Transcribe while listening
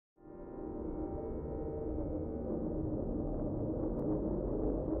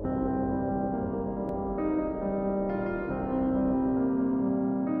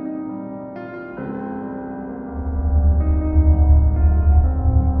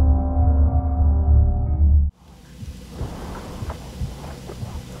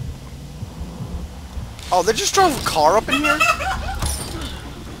Oh, they just drove a car up in here?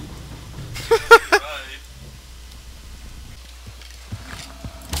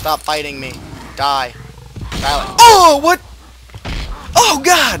 Stop fighting me. Die. Die. Oh, what? Oh,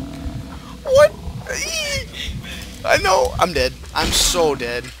 God! What? I know. I'm dead. I'm so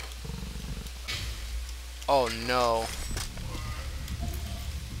dead. Oh, no.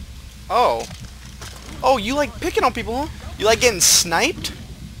 Oh. Oh, you like picking on people, huh? You like getting sniped?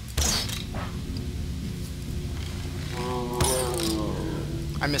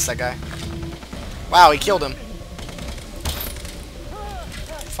 I missed that guy. Wow, he killed him.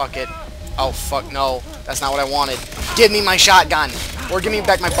 Fuck it. Oh, fuck, no. That's not what I wanted. Give me my shotgun. Or give me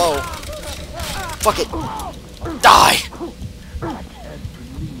back my bow. Fuck it. Die!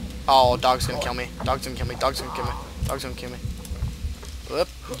 Oh, dog's gonna kill me. Dog's gonna kill me. Dog's gonna kill me. Dog's gonna kill me. Whoop.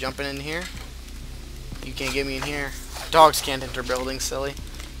 Jumping in here. You can't get me in here. Dogs can't enter buildings, silly.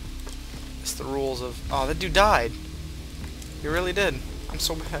 It's the rules of... Oh, that dude died. He really did. I'm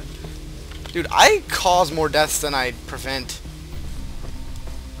so bad. Dude, I cause more deaths than I prevent.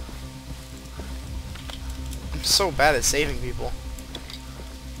 I'm so bad at saving people.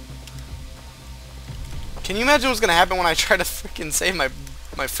 Can you imagine what's gonna happen when I try to freaking save my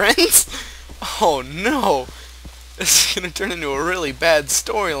friends? Oh no! This is gonna turn into a really bad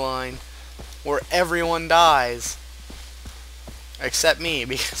storyline where everyone dies. Except me,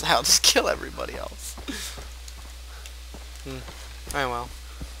 because I'll just kill everybody else. Oh well.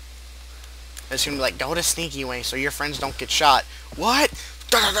 It's gonna be like, go to sneaky way so your friends don't get shot. What?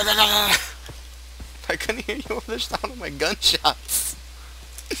 I couldn't hear you over the sound of my gunshots.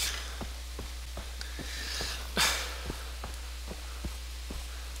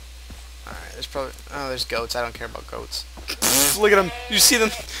 Alright, there's probably... Oh, there's goats. I don't care about goats. Look at them. You see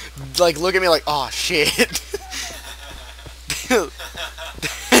them, like, look at me like, oh, shit.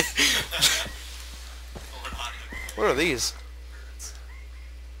 What are these?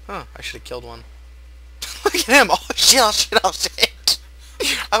 Huh, I should have killed one. Look at him! Oh shit, oh shit, oh shit!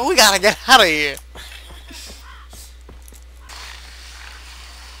 Oh, we gotta get out of here!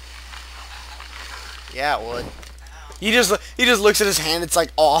 Yeah, it would. He just looks at his hand, it's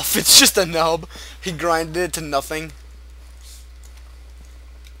like off, it's just a nub. He grinded it to nothing.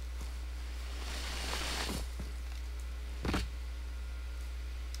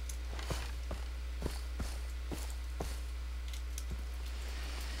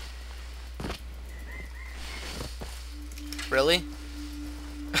 Really?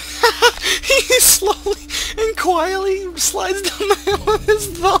 He slowly and quietly slides down the hill with his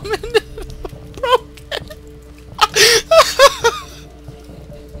thumb and broke it.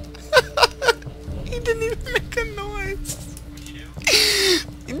 He didn't even make a noise.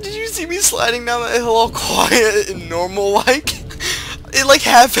 Did you see me sliding down that hill all quiet and normal like? It like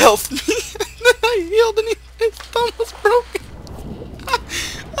half healthed me and then I healed and his thumb was broken.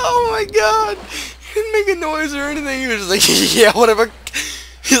 Oh my god. He didn't make a noise or anything. He was just like, yeah, whatever.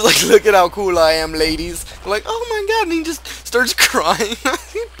 He's like, look at how cool I am, ladies. They're like, oh my god, and he just starts crying.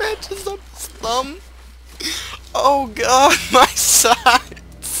 He patches up his thumb. Oh god, my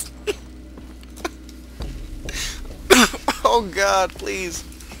sides. Oh god, please.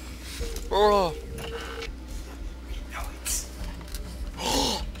 Oh.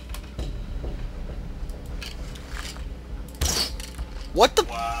 What the?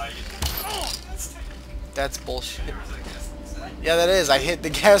 That's bullshit. Yeah, that is. I hit the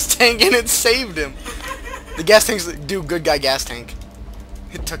gas tank and it saved him. The gas tank's... Dude, good guy gas tank.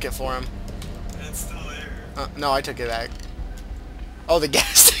 It took it for him. It's still there. No, I took it back. Oh, the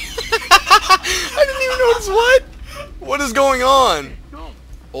gas tank. I didn't even notice what? What is going on?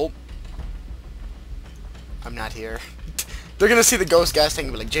 Oh. I'm not here. They're gonna see the ghost gas tank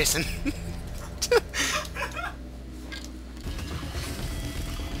and be like, Jason.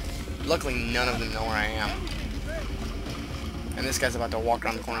 Luckily, none of them know where I am. And this guy's about to walk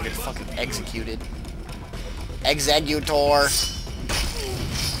around the corner and get fucking executed. Executor!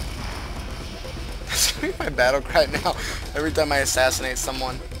 That's gonna be my battle cry now. Every time I assassinate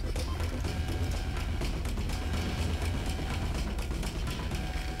someone.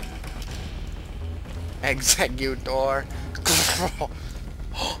 Executor!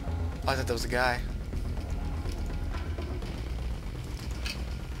 Oh, I thought that was a guy.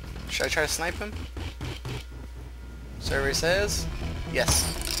 Should I try to snipe him? Survey says yes.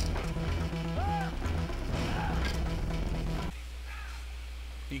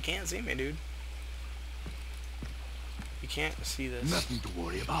 You can't see me, dude. You can't see this. Nothing to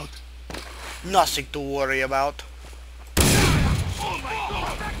worry about. Nothing to worry about.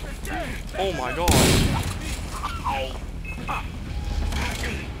 Oh my god.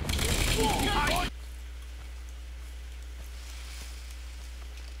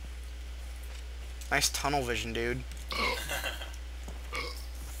 Nice tunnel vision, dude. What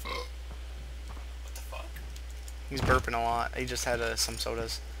the fuck? He's burping a lot. He just had some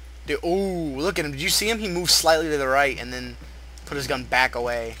sodas. Dude, ooh, look at him. Did you see him? He moved slightly to the right and then put his gun back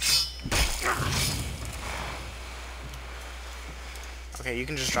away. Okay, you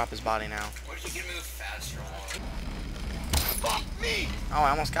can just drop his body now. Why did you get him with faster one? Fuck me! Oh, I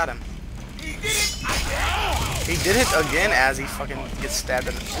almost got him. He did it again! He did it again as he fucking gets stabbed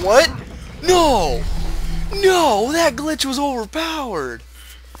in the... What? No! No! That glitch was overpowered!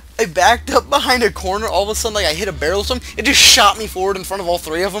 I backed up behind a corner, all of a sudden, like, I hit a barrel or something, it just shot me forward in front of all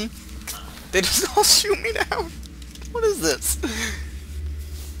three of them. They just all shoot me down. What is this?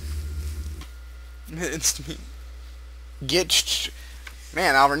 It's me.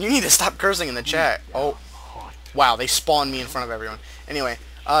 Man, Alvin, you need to stop cursing in the chat. Oh. Wow, they spawned me in front of everyone. Anyway,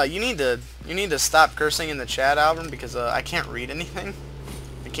 you need to stop cursing in the chat, Alvin, because I can't read anything.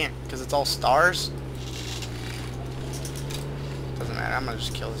 I can't, because it's all stars. Doesn't matter. I'm gonna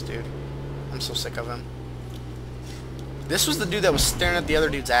just kill this dude. I'm so sick of him. This was the dude that was staring at the other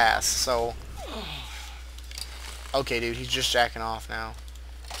dude's ass. So, okay, dude, he's just jacking off now.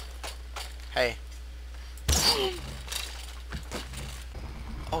 Hey.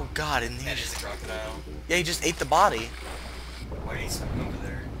 Oh God, and That is a crocodile. yeah, he just ate the body. Why did he swim over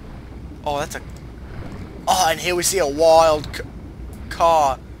there? Oh, that's a... Oh, and here we see a wild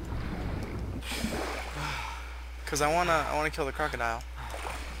car. Cause I wanna kill the crocodile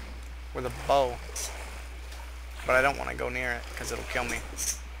with a bow, but I don't want to go near it because it'll kill me. Yeah, it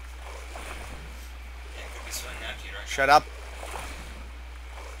could be swimming after you, right? Shut up.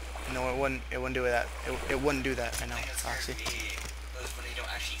 No, it wouldn't. It wouldn't do that. It wouldn't do that. I know. I think that's Foxy. scared me was when you don't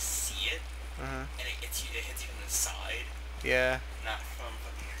actually see it, and it hits you from the side, Yeah. not from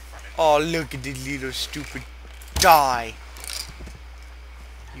fucking in front of you. Oh, look at the little stupid die.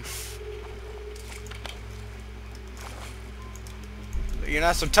 You. You're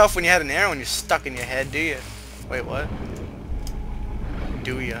not so tough when you had an arrow and you're stuck in your head, do you? Wait, what?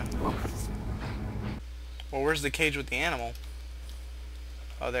 Do ya? Well, where's the cage with the animal?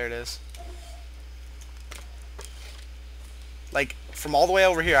 Oh, there it is. Like, from all the way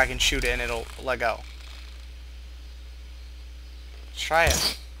over here, I can shoot it and it'll let go. Let's try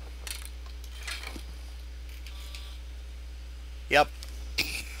it. Yep.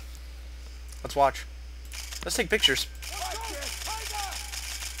 Let's watch. Let's take pictures.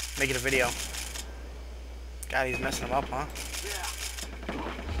 Make it a video. God, he's messing them up, huh?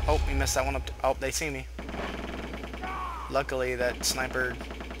 Oh, he messed that one up. Oh, they see me. Luckily, that sniper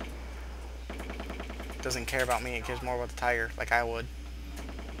doesn't care about me. It cares more about the tiger, like I would.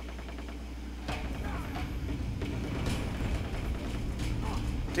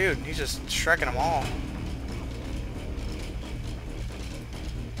 Dude, he's just shrekking them all.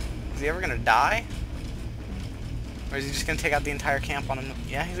 Is he ever gonna die? Or is he just gonna take out the entire camp on him?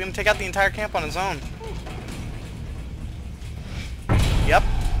 Yeah, he's gonna take out the entire camp on his own. Yep.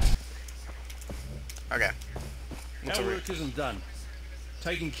 Okay. Our work isn't done.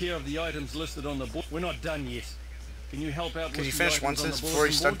 Taking care of the items listed on the board. We're not done yet. Can you help out? Could you with the finish one items on the sentence before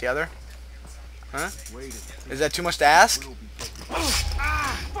you start bulletin the other? Huh? Is that too much to ask?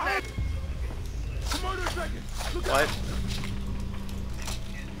 What?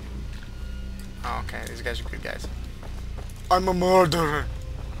 Oh, okay. These guys are good guys. I'm a murderer.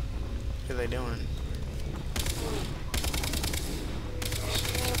 What are they doing?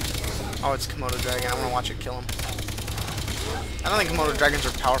 Oh, it's Komodo dragon. I want to watch it kill him. I don't think Komodo dragons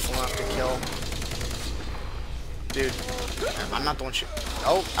are powerful enough to kill. Dude, I'm not the one shooting.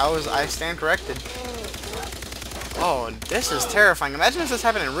 Oh, I stand corrected. Oh, this is terrifying. Imagine if this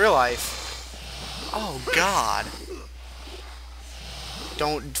happened in real life. Oh, God.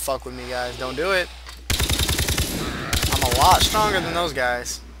 Don't fuck with me, guys. Don't do it. I'm a lot stronger than those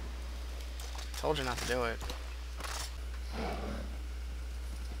guys. Told you not to do it.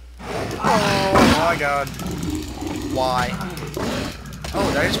 Oh my God. Why? Oh,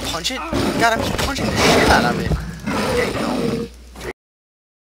 did I just punch it? God, I'm just punching the shit out of it. There you go.